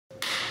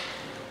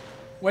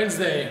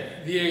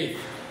Wednesday, the 8th.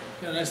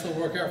 Got a nice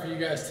little workout for you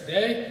guys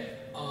today.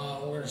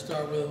 We're going to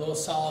start with a little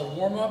solid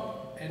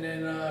warm-up and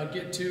then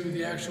get to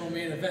the actual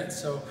main event.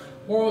 So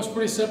warm-up's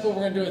pretty simple.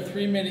 We're going to do a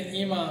 3-minute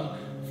EMOM.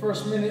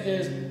 First minute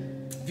is,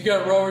 if you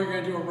got a rower, you're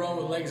going to do a row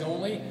with legs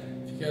only.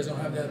 If you guys don't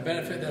have that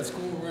benefit, that's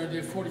cool. We're going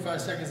to do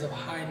 45 seconds of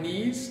high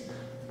knees.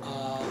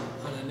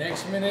 On the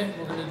next minute,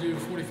 we're going to do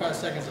 45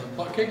 seconds of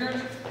butt kickers.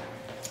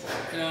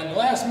 And on the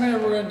last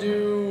minute, we're going to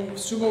do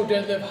sumo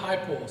deadlift high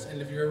pulls.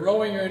 And if you're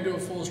rowing, you're going to do a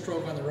full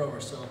stroke on the rower.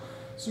 So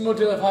sumo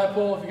deadlift high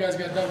pull, if you guys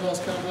got dumbbells,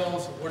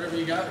 kettlebells, whatever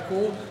you got,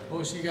 cool.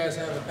 Most of you guys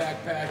have a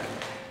backpack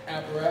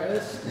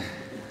apparatus.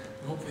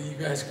 Hopefully you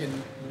guys can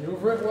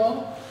maneuver it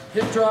well.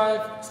 Hip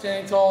drive,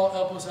 standing tall,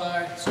 elbows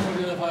high, sumo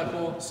deadlift high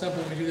pull.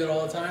 Simple, we do that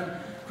all the time.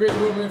 Great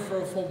movement for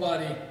a full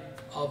body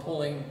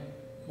pulling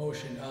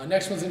motion.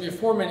 Next one's going to be a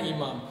 4-minute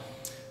EMOM.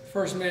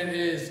 First minute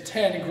is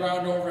 10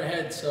 ground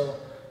overhead. So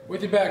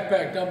with your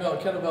backpack, dumbbell,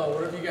 kettlebell,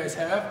 whatever you guys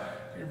have,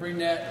 you're going to bring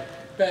that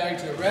bag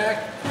to the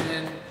rack and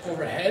then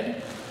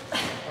overhead.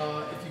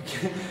 If you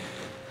can,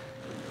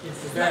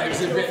 if the bag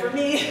is a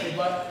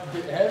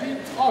bit heavy,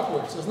 it's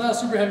awkward. So it's not a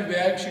super heavy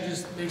bag. She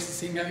just makes it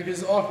seem heavy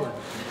because it's awkward.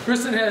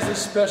 Kristen has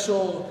this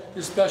special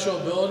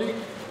ability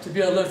to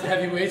be able to lift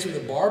heavy weights with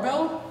a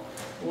barbell.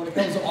 But when it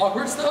comes to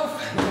awkward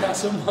stuff, not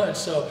so much.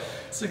 So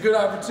it's a good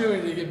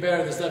opportunity to get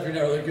better at the stuff you're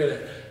not really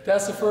good at.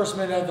 That's the first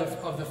minute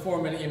of the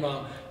 4-minute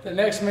EMOM. The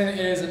next minute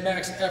is a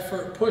max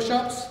effort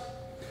push-ups.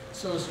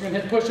 So you're gonna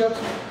hit push-ups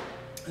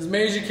as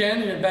many as you can.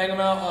 You're gonna bang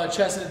them out,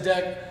 chest and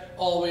deck,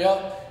 all the way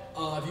up.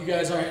 If you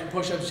guys aren't hitting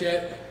push-ups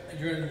yet,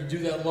 you're gonna do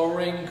that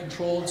lowering,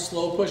 controlled,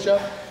 slow push-up.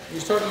 When you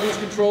start to lose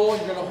control,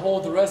 you're gonna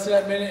hold the rest of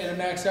that minute in a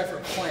max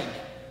effort plank.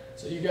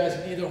 So you guys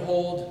can either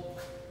hold,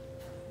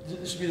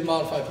 this should be the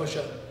modified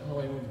push-up. I don't know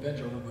why you moved the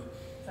bench over, but.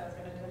 So I was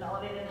gonna do an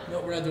elevated.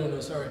 No, we're not doing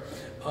those, sorry.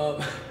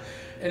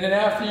 And then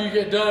after you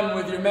get done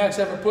with your max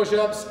effort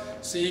push-ups,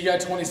 say you got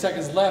 20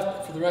 seconds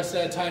left, for the rest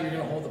of that time you're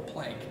gonna hold the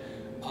plank.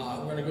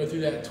 We're gonna go through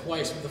that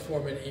twice with the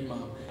 4-minute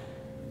EMOM.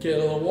 Get a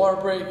little water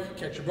break,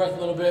 catch your breath a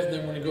little bit, and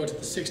then we're gonna go to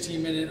the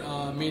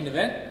 16-minute main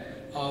event,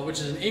 which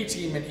is an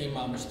 18-minute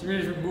EMOM. There's 3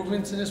 different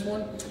movements in this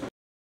one.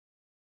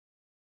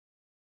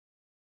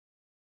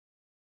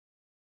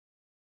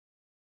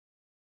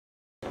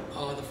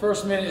 The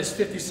first minute is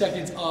 50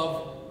 seconds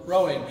of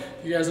rowing.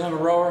 If you guys don't have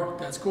a rower,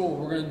 that's cool.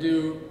 We're gonna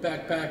do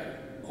backpack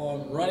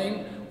on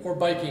running or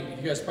biking.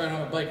 You guys probably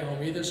don't have a bike at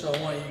home either, so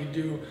I want you to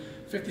do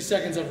 50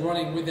 seconds of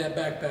running with that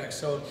backpack.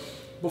 So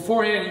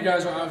beforehand, you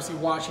guys are obviously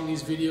watching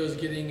these videos,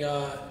 getting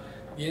the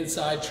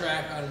inside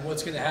track on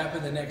what's gonna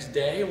happen the next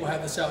day. We'll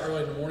have this out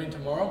early in the morning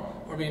tomorrow,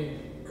 or I mean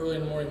early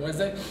in the morning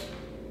Wednesday.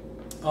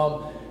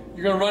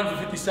 You're gonna run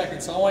for 50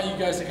 seconds. So I want you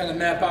guys to kind of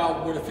map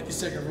out what a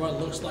 50-second run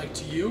looks like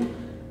to you.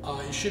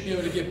 You should be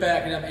able to get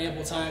back and have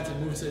ample time to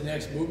move to the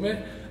next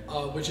movement,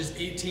 which is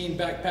 18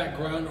 backpack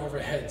ground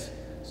overheads.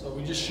 So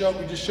we just showed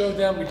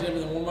them, we did it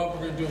with a warm-up,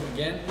 we're gonna do them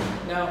again.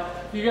 Now,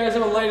 if you guys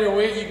have a lighter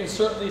weight, you can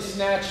certainly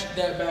snatch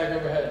that bag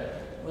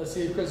overhead. Let's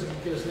see if Chris can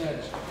get a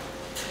snatch.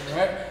 All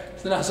right,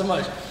 so not so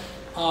much.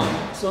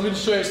 So let me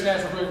just show you a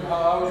snatch real quick, how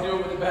I would do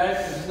it with the bag,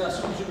 because it's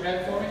not super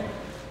heavy for me.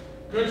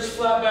 Good, just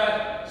flat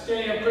back,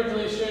 standing up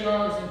quickly, straight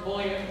arms and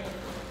pulling it.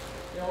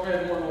 And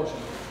overhead more motion.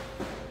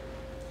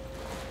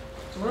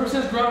 So whenever it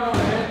says ground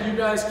overhead, you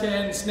guys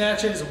can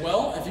snatch it as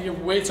well. If your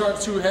weights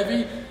aren't too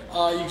heavy,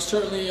 you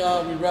certainly,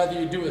 we'd rather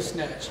you do a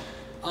snatch.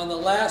 On the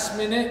last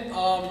minute,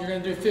 you're gonna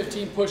do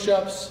 15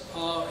 push-ups,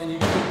 and you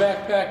can do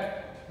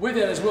backpack with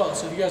it as well.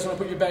 So if you guys wanna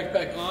put your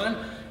backpack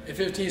on, if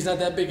 15 is not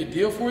that big a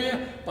deal for you,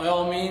 by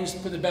all means,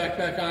 put the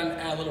backpack on,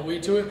 add a little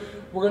weight to it.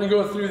 We're gonna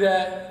go through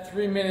that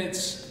 3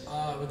 minutes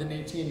with an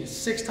 18 is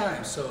 6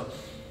 times. So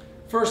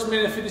first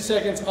minute, 50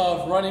 seconds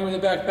of running with a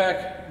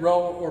backpack,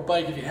 row or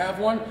bike if you have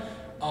one.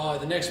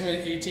 The next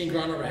minute, 18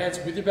 ground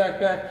overheads with your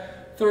backpack.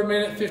 Third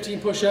minute, 15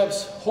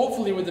 push-ups,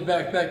 hopefully with the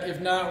backpack. If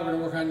not, we're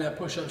gonna work on that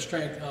push-up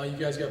strength. You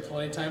guys got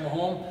plenty of time at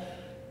home.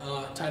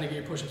 Time to get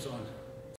your push-ups on.